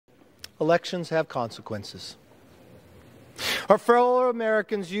elections have consequences. Our fellow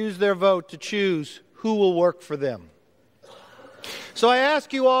Americans use their vote to choose who will work for them. So I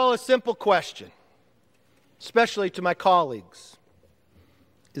ask you all a simple question, especially to my colleagues.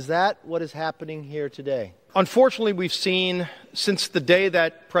 Is that what is happening here today? Unfortunately, we've seen since the day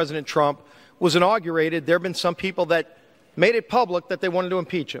that President Trump was inaugurated, there have been some people that made it public that they wanted to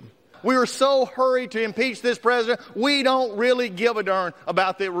impeach him. We were so hurried to impeach this president, we don't really give a darn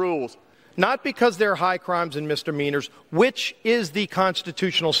about the rules. Not because they're high crimes and misdemeanors, which is the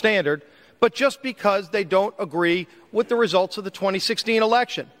constitutional standard, but just because they don't agree with the results of the 2016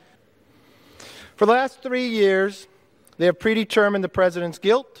 election. For the last 3 years, they have predetermined the president's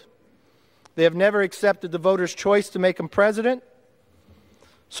guilt. They have never accepted the voters' choice to make him president.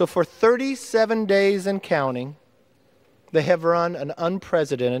 So for 37 days and counting, they have run an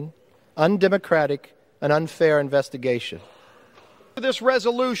unprecedented, undemocratic, and unfair investigation. This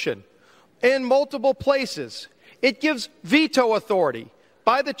resolution, in multiple places, it gives veto authority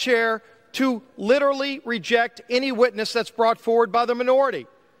by the chair to literally reject any witness that's brought forward by the minority.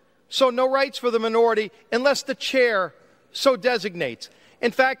 So no rights for the minority unless the chair so designates.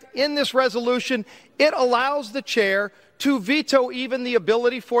 In fact, in this resolution, it allows the chair to veto even the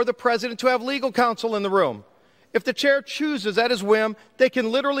ability for the president to have legal counsel in the room. If the chair chooses at his whim, they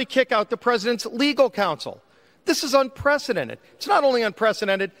can literally kick out the president's legal counsel. This is unprecedented. It's not only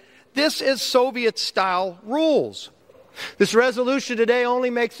unprecedented, this is Soviet-style rules. This resolution today only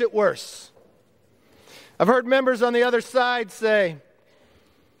makes it worse. I've heard members on the other side say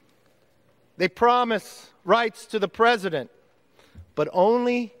they promise rights to the president, but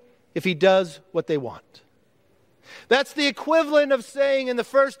only if he does what they want. That's the equivalent of saying in the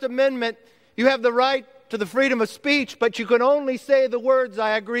First Amendment, you have the right to the freedom of speech, but you can only say the words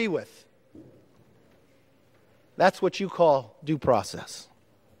I agree with. That's what you call due process.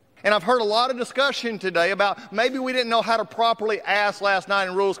 And I've heard a lot of discussion today about maybe we didn't know how to properly ask last night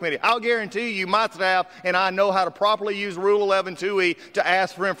in Rules Committee. I'll guarantee you my staff and I know how to properly use Rule 11-2E to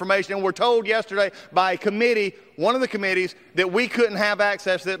ask for information. And we're told yesterday by a committee, one of the committees, that we couldn't have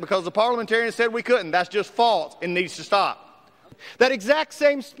access to it because the parliamentarians said we couldn't. That's just false and needs to stop. That exact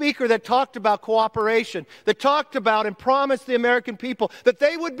same speaker that talked about cooperation, that talked about and promised the American people that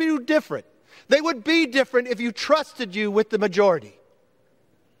they would be different. They would be different if you trusted you with the majority.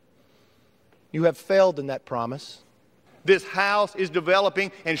 You have failed in that promise. This House is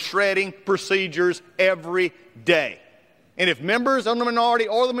developing and shredding procedures every day. And if members of the minority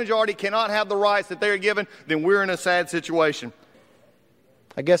or the majority cannot have the rights that they are given, then we're in a sad situation.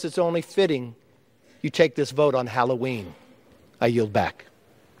 I guess it's only fitting you take this vote on Halloween. I yield back.